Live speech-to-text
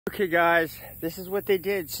Okay guys, this is what they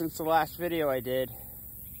did since the last video I did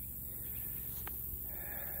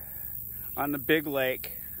on the big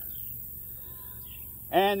lake.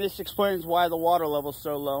 And this explains why the water level is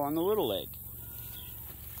so low on the little lake.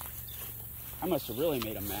 I must have really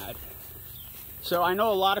made them mad. So I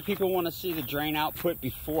know a lot of people want to see the drain output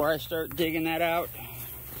before I start digging that out.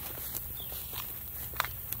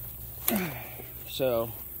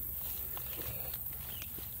 So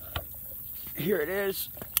here it is.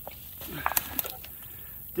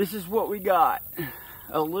 This is what we got.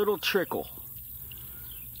 A little trickle.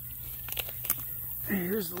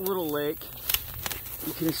 Here's the little lake.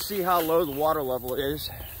 You can see how low the water level is.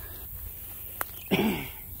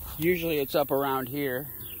 Usually it's up around here.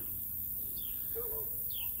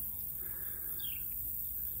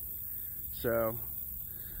 So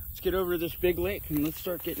let's get over to this big lake and let's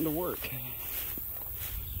start getting to work.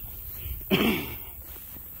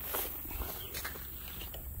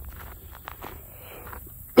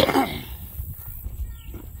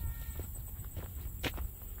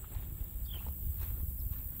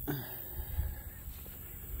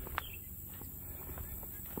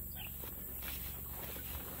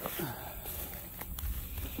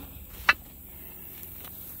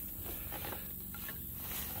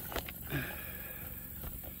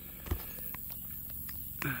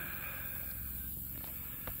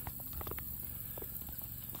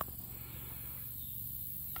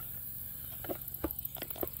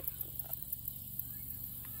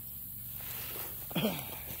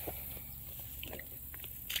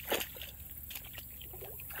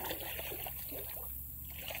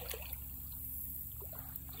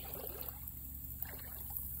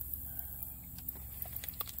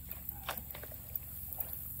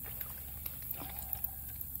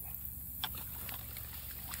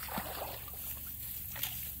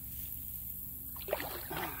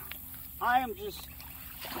 I am just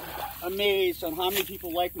amazed on how many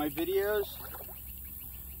people like my videos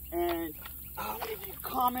and how many of you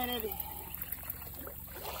commented,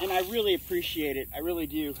 and I really appreciate it. I really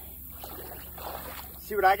do.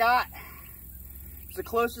 See what I got? It's the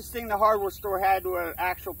closest thing the hardware store had to an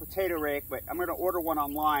actual potato rake, but I'm going to order one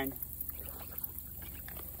online.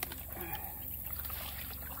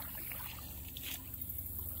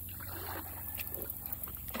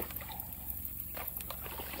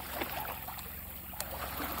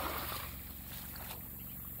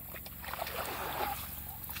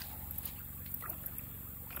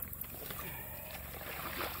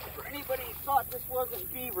 Anybody thought this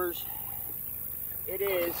wasn't beavers, it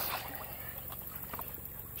is.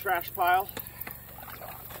 Trash pile.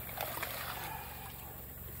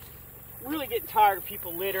 I'm really getting tired of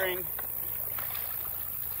people littering.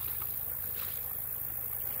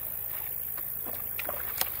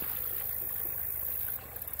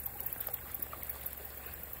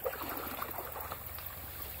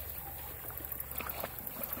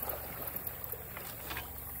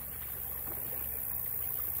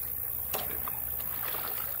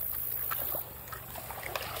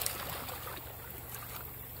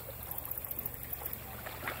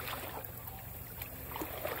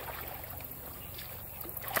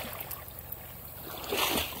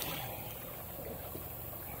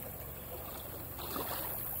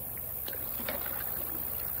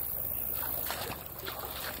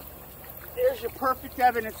 There's your perfect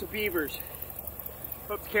evidence of beavers.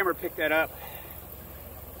 Hope the camera picked that up.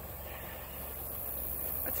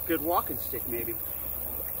 That's a good walking stick, maybe.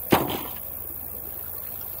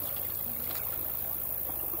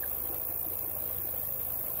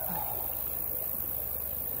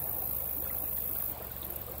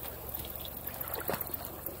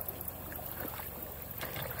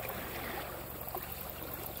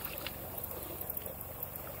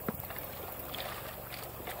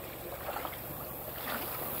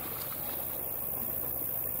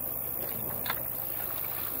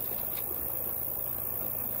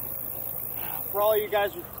 For all you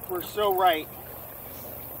guys who were so right,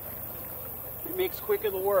 it makes quicker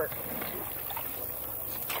the work.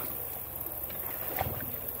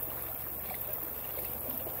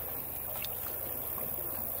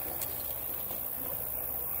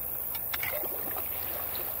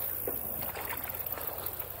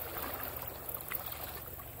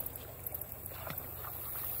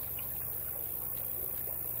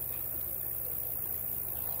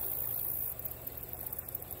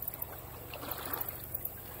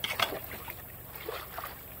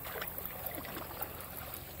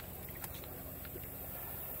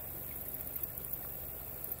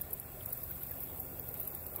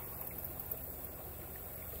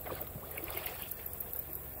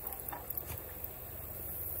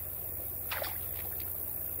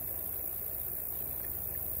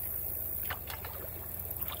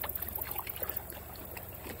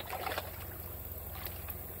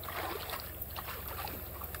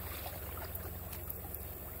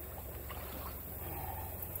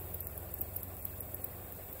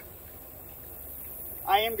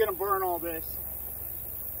 I am gonna burn all this.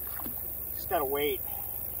 Just gotta wait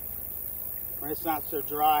when it's not so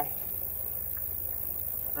dry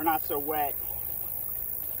or not so wet.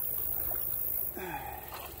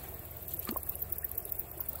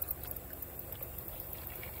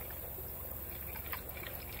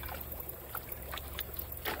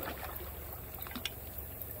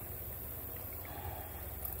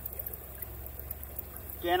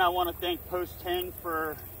 Again, I want to thank Post 10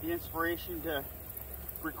 for the inspiration to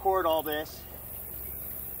record all this.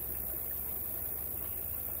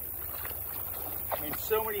 And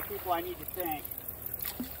so many people I need to thank.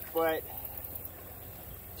 But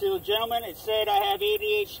to the gentleman that said I have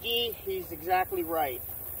ADHD, he's exactly right.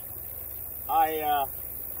 I'm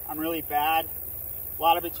really bad. A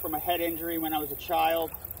lot of it's from a head injury when I was a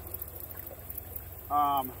child.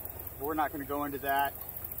 We're not going to go into that.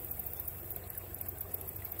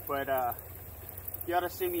 But you ought to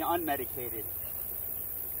see me unmedicated.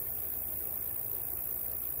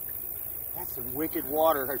 That's some wicked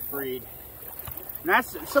water I freed. And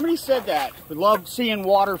somebody said that. We love seeing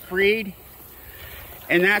water freed.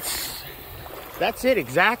 And that's it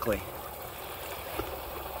exactly.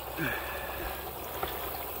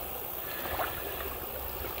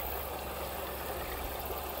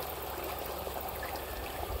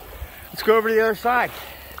 Let's go over to the other side.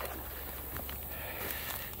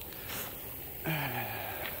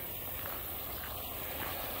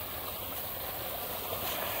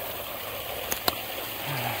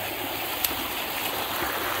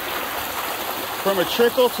 From a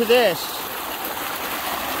trickle to this.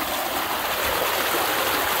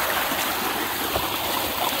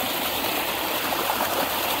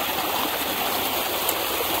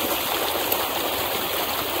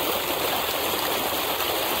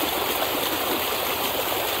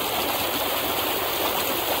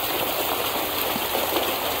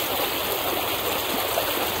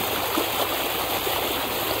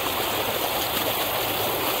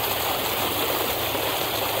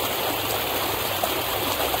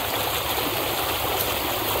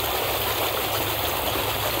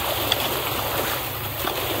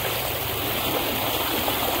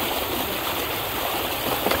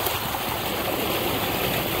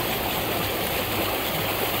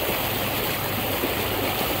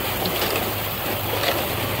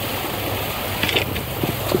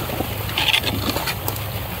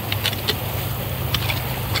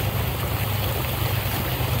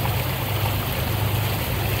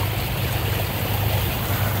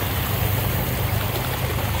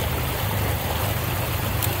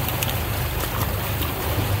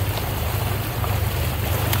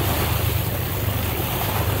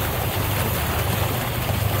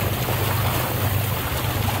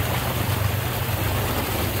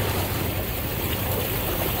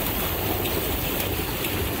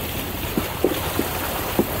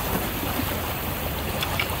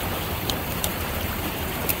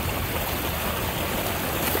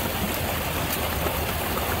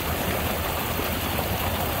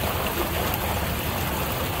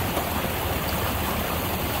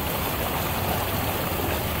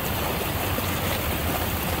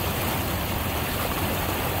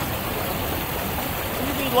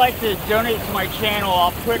 Like to donate to my channel,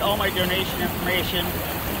 I'll put all my donation information.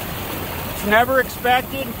 It's never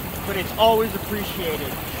expected, but it's always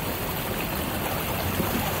appreciated.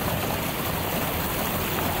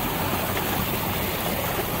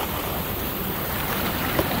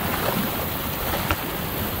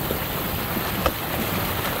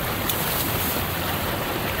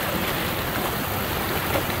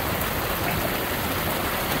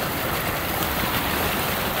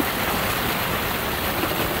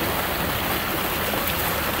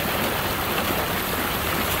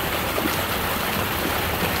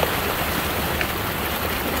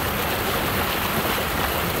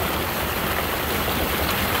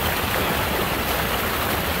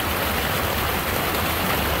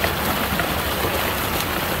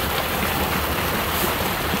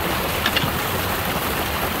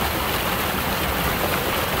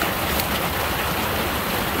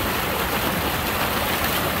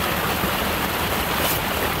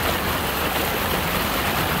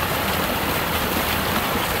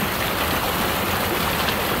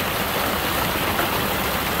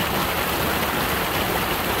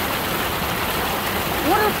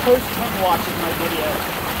 Post 10 watching my video,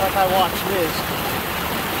 like I watched his.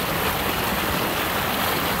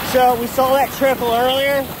 So we saw that trickle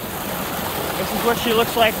earlier. This is what she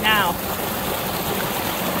looks like now.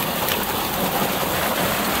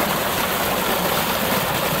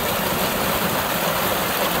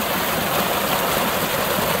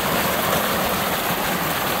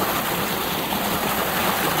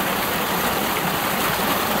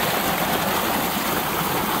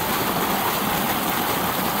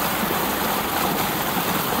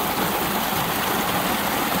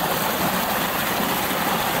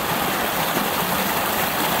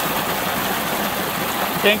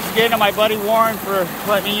 Thanks again to my buddy Warren for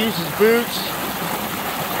letting me use his boots.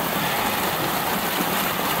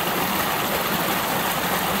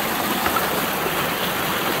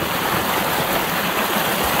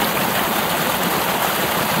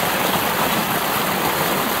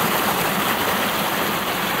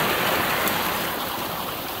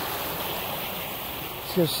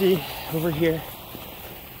 Let's go see over here.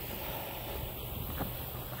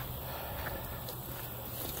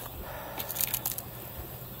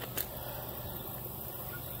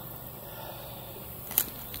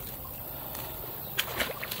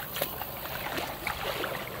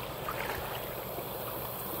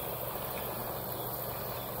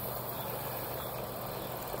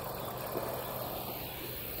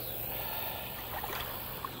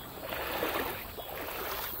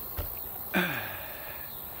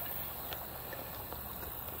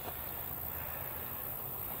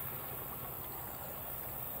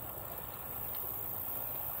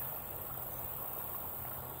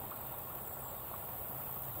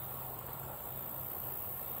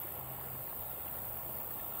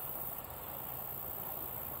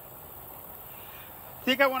 I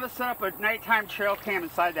think I want to set up a nighttime trail cam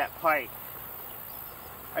inside that pipe.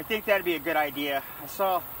 I think that'd be a good idea. I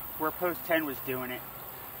saw where Post 10 was doing it.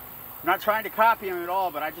 I'm not trying to copy him at all,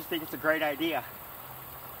 but I just think it's a great idea.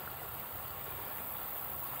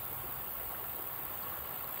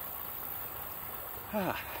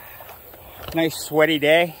 Nice sweaty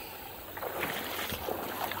day.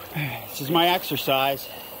 This is my exercise.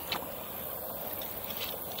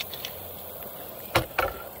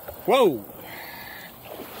 Whoa!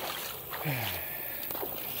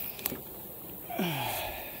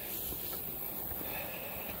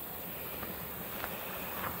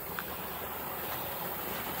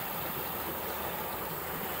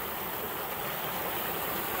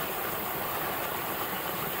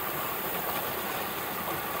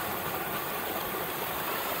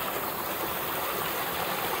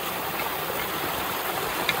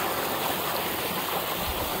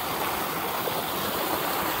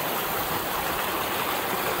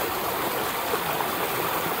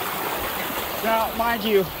 Now, mind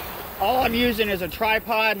you, all I'm using is a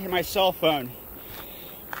tripod and my cell phone.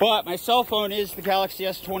 But my cell phone is the Galaxy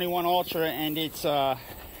S21 Ultra, and it's got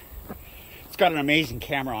an amazing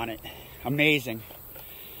camera on it. Amazing.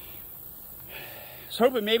 I was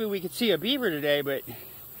hoping maybe we could see a beaver today, but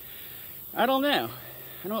I don't know.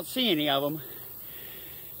 I don't see any of them.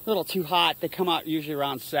 A little too hot. They come out usually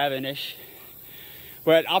around 7-ish.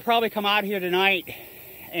 But I'll probably come out here tonight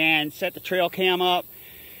and set the trail cam up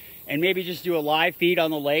and maybe just do a live feed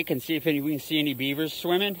on the lake and see if we can see any beavers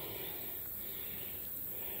swimming.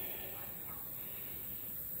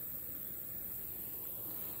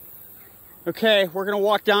 Okay, we're gonna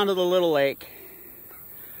walk down to the little lake.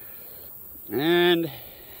 And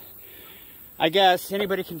I guess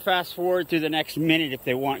anybody can fast forward through the next minute if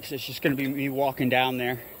they want, because it's just gonna be me walking down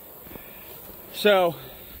there. So,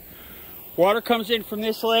 water comes in from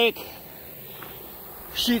this lake,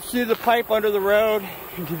 shoots through the pipe under the road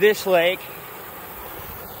into this lake.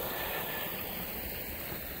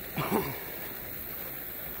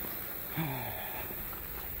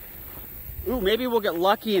 Ooh, maybe we'll get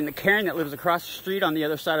lucky and the Karen that lives across the street on the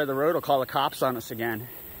other side of the road will call the cops on us again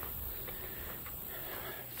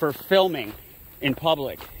for filming in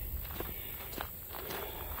public.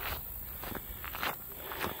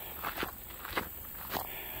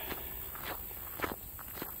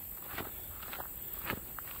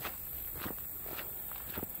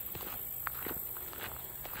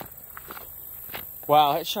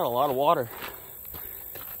 Wow, it shot a lot of water.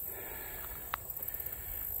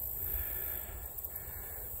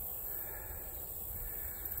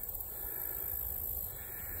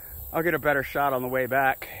 I'll get a better shot on the way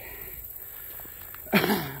back.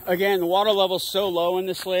 Again, the water level's so low in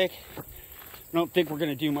this lake, I don't think we're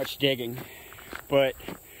gonna do much digging. But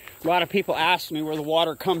a lot of people ask me where the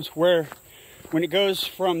water comes, when it goes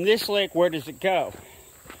from this lake, where does it go?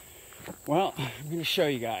 Well, I'm gonna show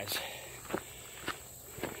you guys.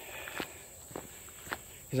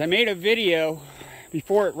 Because I made a video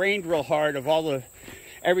before it rained real hard of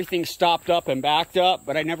everything stopped up and backed up,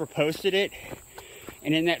 but I never posted it.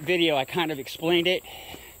 And in that video, I kind of explained it.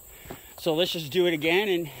 So let's just do it again,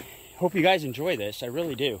 and hope you guys enjoy this. I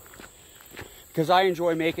really do. Because I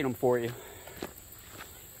enjoy making them for you.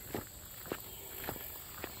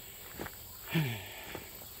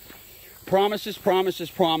 Promises, promises,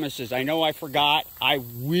 promises. I know I forgot. I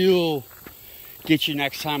will get you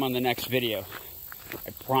next time on the next video.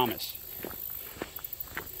 I promise.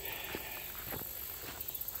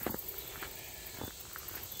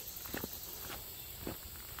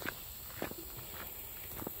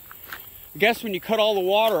 I guess when you cut all the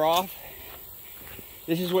water off,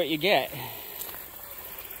 this is what you get.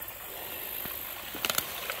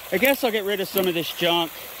 I guess I'll get rid of some of this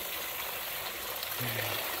junk.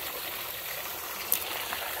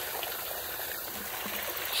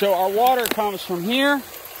 So our water comes from here,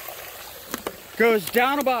 goes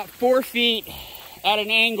down about 4 feet at an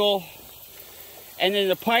angle, and then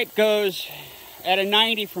the pipe goes at a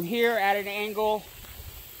 90 from here at an angle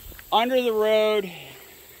under the road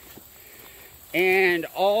and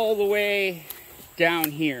all the way down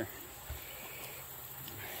here.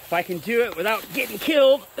 If I can do it without getting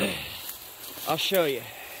killed, I'll show you.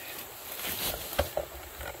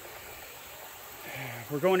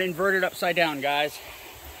 We're going inverted upside down, guys.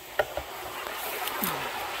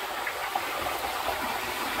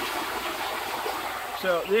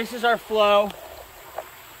 So this is our flow.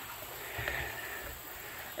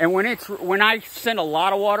 And when I send a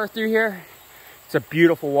lot of water through here, it's a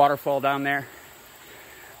beautiful waterfall down there.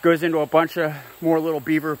 Goes into a bunch of more little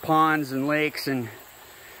beaver ponds and lakes and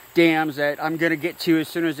dams that I'm gonna get to as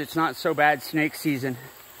soon as it's not so bad snake season.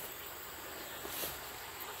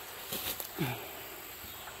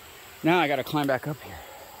 Now I gotta climb back up here.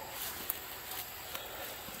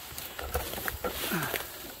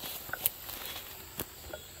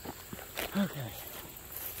 Okay.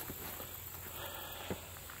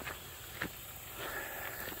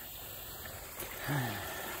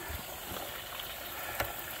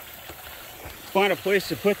 Find a place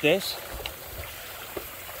to put this.